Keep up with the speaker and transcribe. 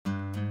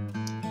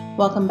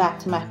Welcome back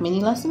to Math Mini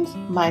Lessons.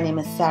 My name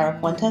is Sarah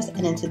Fuentes,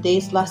 and in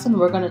today's lesson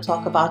we're going to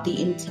talk about the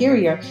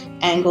interior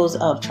angles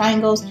of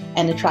triangles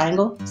and the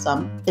Triangle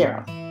Sum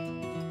Theorem.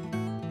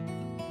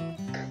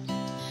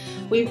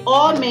 We've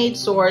all made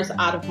swords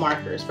out of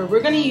markers, but we're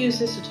going to use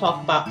this to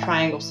talk about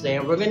triangles today.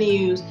 And we're going to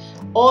use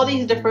all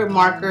these different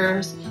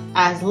markers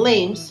as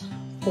lengths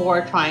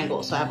for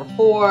triangles. So I have a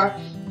 4,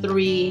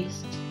 3,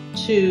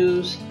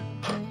 2s,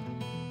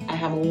 I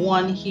have a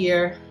 1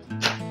 here,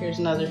 here's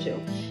another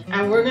 2.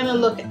 And we're going to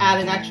look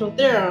at an actual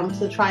theorem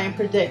to try and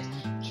predict,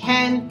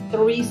 can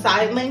 3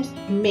 side lengths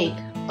make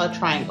a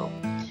triangle?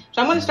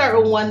 So I'm going to start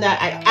with one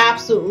that I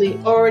absolutely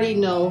already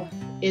know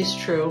is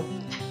true.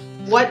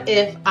 What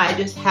if I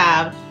just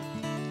have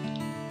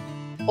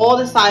all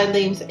the side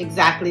lengths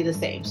exactly the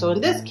same? So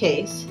in this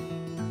case,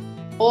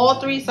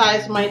 all 3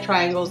 sides of my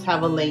triangles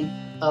have a length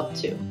of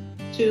 2.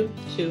 2,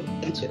 2,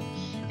 and 2.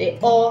 They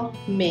all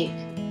make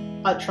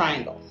a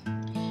triangle.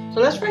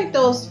 So let's write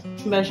those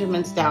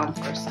measurements down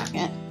for a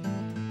second.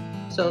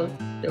 So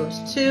there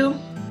was 2,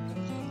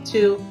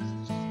 2,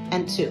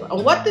 and 2.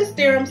 And what this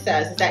theorem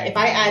says is that if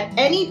I add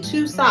any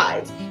 2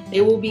 sides,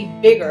 they will be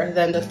bigger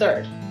than the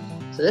third.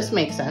 So this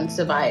makes sense.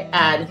 If I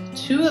add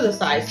 2 of the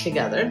sides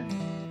together,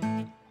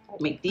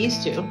 I'll make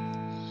these 2.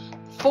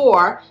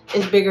 4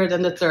 is bigger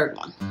than the third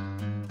one.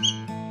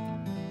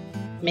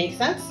 Make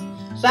sense?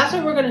 So that's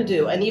what we're going to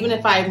do. And even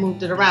if I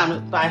moved it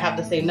around, if I have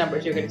the same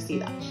numbers, you're going to see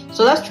that.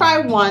 So let's try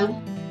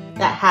one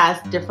that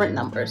has different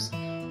numbers.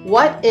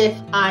 What if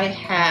I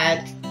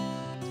had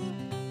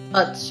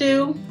a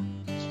 2,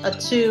 a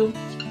 2,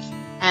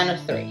 and a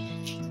 3?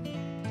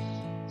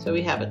 So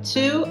we have a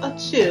 2, a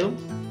 2,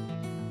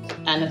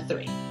 and a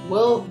 3.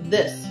 Will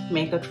this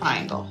make a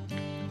triangle?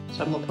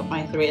 So I'm going to put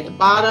my 3 at the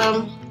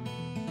bottom.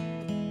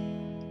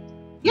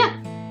 Yeah,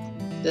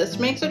 this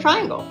makes a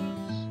triangle.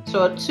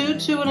 So a 2,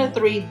 2, and a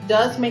 3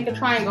 does make a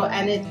triangle,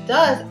 and it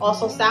does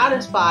also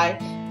satisfy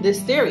this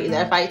theory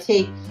that if I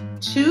take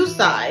 2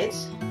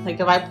 sides, like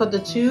if I put the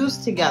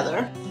 2's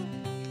together,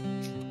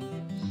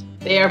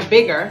 they are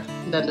bigger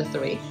than the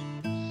 3.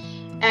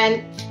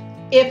 And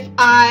if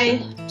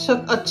I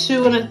took a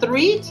 2 and a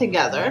 3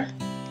 together,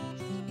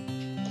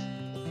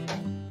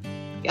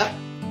 yep,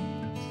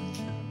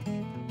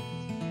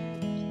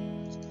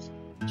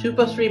 2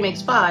 plus 3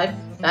 makes 5,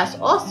 that's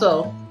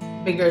also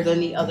bigger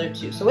than the other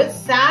 2. So it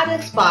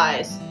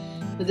satisfies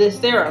this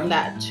theorem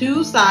that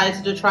 2 sides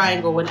of the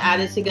triangle when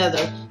added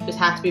together just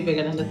have to be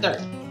bigger than the third.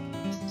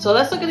 So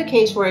let's look at a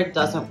case where it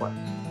doesn't work.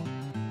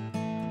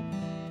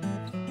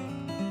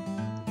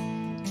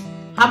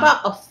 How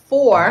about a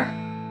 4,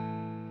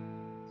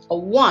 a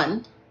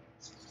 1,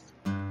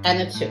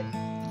 and a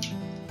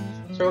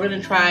 2? So we're going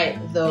to try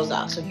those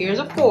out. So here's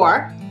a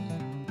 4,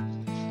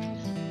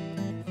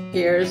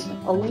 here's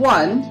a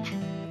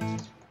 1,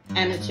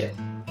 and a 2.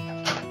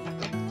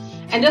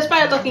 And just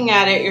by looking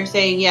at it, you're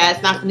saying, yeah,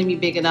 it's not going to be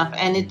big enough.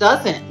 And it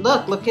doesn't.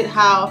 Look at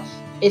how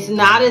it's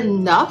not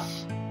enough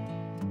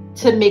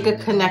to make a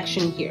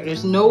connection here.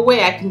 There's no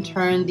way I can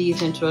turn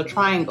these into a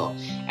triangle.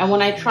 And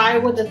when I try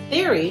with the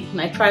theory,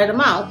 and I try them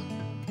out,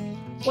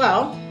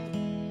 well,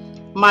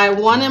 my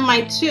 1 and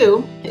my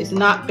 2 is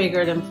not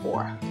bigger than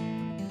 4.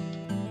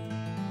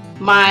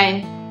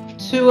 My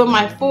 2 and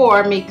my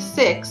 4 make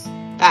 6.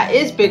 That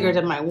is bigger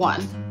than my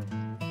 1.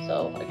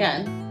 So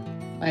again,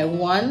 my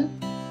 1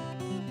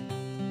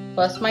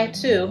 plus my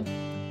 2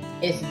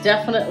 is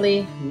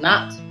definitely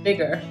not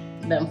bigger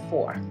than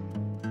 4.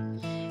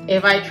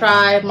 If I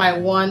try my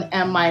 1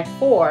 and my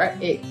 4,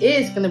 it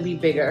is going to be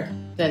bigger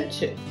than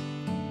 2.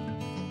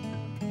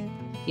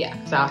 Yeah,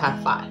 because I'll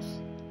have 5.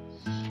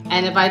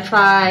 And if I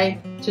try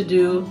to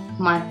do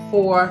my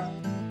 4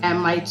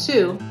 and my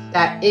 2,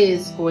 that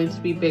is going to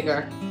be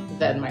bigger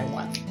than my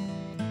 1.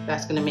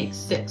 That's going to make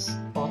 6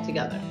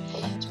 altogether.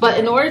 But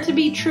in order to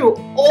be true,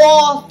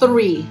 all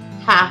 3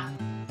 have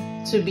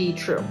to be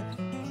true.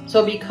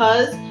 So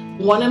because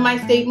one of my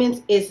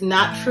statements is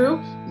not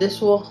true, this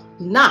will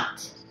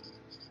not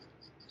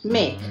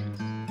make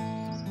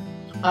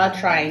a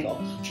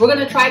triangle. We're going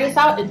to try this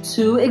out in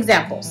 2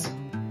 examples.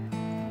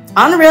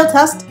 On the real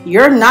test,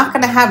 you're not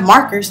going to have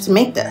markers to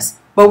make this,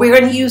 but we're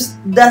going to use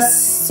the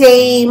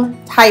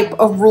same type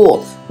of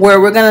rule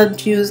where we're going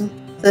to use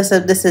this.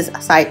 This is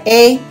side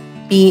A,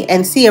 B,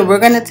 and C, and we're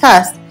going to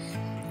test,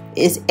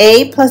 is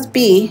A plus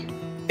B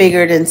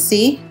bigger than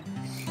C?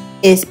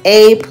 Is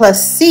A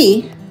plus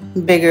C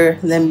bigger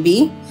than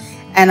B?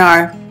 And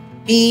are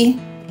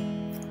B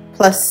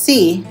plus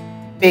C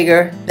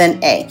bigger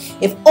than A?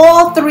 If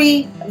all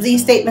 3 of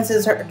these statements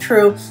are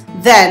true,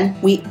 then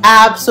we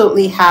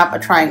absolutely have a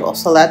triangle.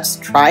 So let's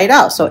try it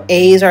out. So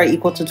A's are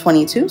equal to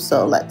 22.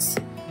 So let's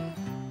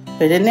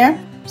put it in there.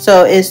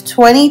 So is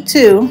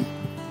 22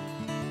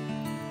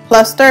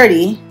 plus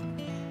 30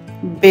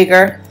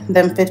 bigger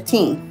than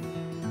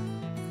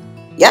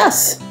 15?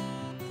 Yes.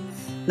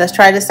 Let's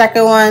try the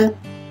second one.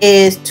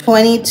 Is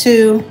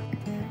 22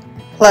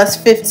 plus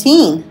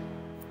 15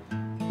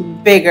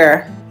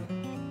 bigger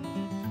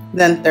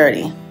than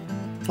 30?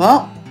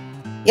 Well,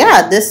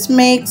 yeah, this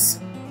makes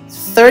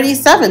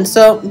 37.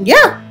 So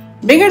yeah,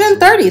 bigger than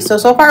 30. So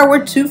far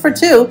we're 2 for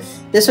 2.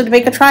 This would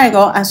make a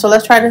triangle. And so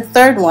let's try the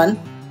third one.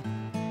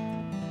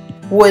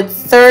 Would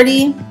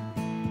 30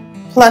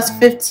 plus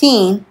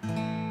 15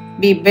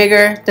 be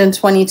bigger than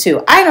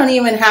 22? I don't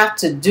even have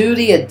to do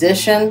the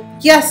addition.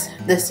 Yes,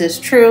 this is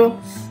true.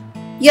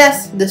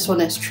 Yes, this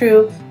one is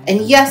true.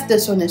 And yes,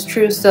 this one is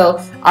true.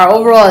 So our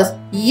overall is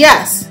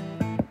yes,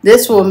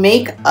 this will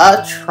make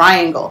a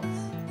triangle.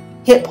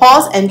 Hit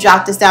pause and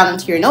jot this down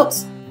into your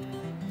notes.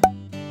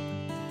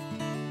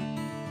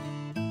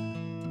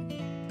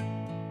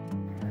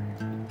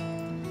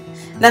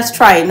 Let's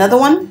try another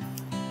one.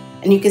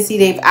 And you can see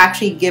they've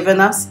actually given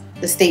us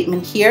the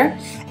statement here.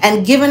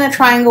 And given a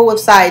triangle with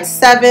sides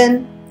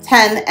 7,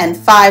 10, and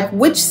 5,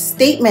 which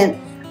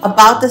statement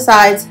about the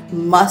sides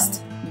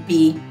must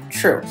be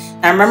true?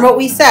 Now remember what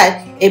we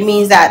said. It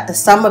means that the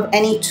sum of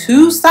any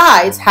two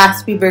sides has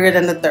to be bigger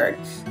than the third.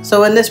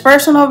 So in this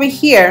first one over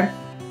here,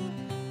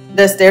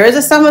 there is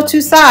a sum of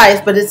two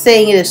sides, but it's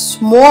saying it is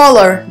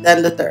smaller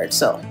than the third.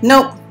 So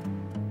nope,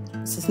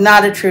 this is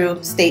not a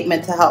true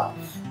statement to help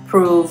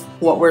prove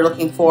what we're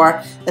looking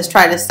for. Let's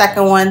try the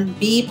second one.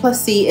 B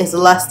plus C is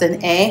less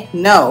than A.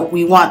 No,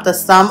 we want the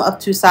sum of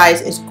two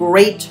sides is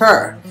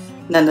greater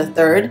than the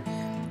third.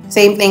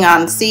 Same thing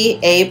on C.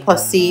 A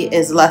plus C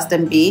is less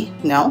than B.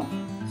 No.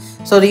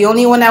 So the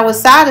only one that would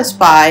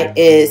satisfy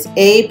is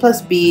A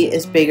plus B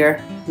is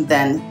bigger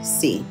than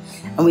C.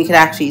 And we could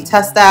actually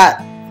test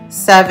that.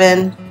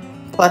 7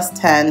 plus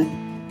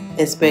 10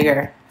 is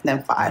bigger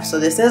than 5. So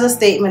this is a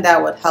statement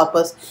that would help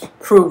us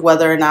prove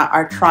whether or not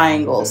our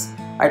triangles,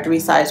 our three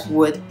sides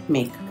would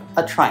make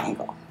a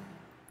triangle.